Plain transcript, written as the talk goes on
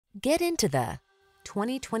Get into the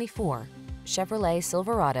 2024 Chevrolet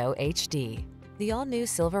Silverado HD. The all-new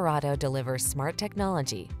Silverado delivers smart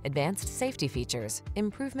technology, advanced safety features,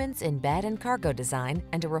 improvements in bed and cargo design,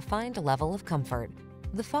 and a refined level of comfort.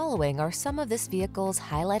 The following are some of this vehicle's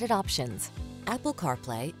highlighted options: Apple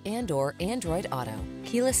CarPlay and/or Android Auto,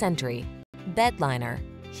 keyless entry, bed liner,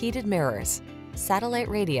 heated mirrors, satellite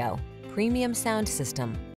radio, premium sound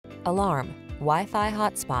system, alarm, Wi-Fi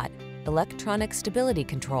hotspot, electronic stability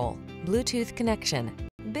control, Bluetooth connection.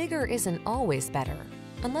 Bigger isn't always better,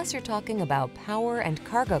 unless you're talking about power and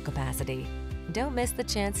cargo capacity. Don't miss the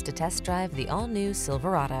chance to test drive the all-new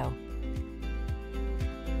Silverado.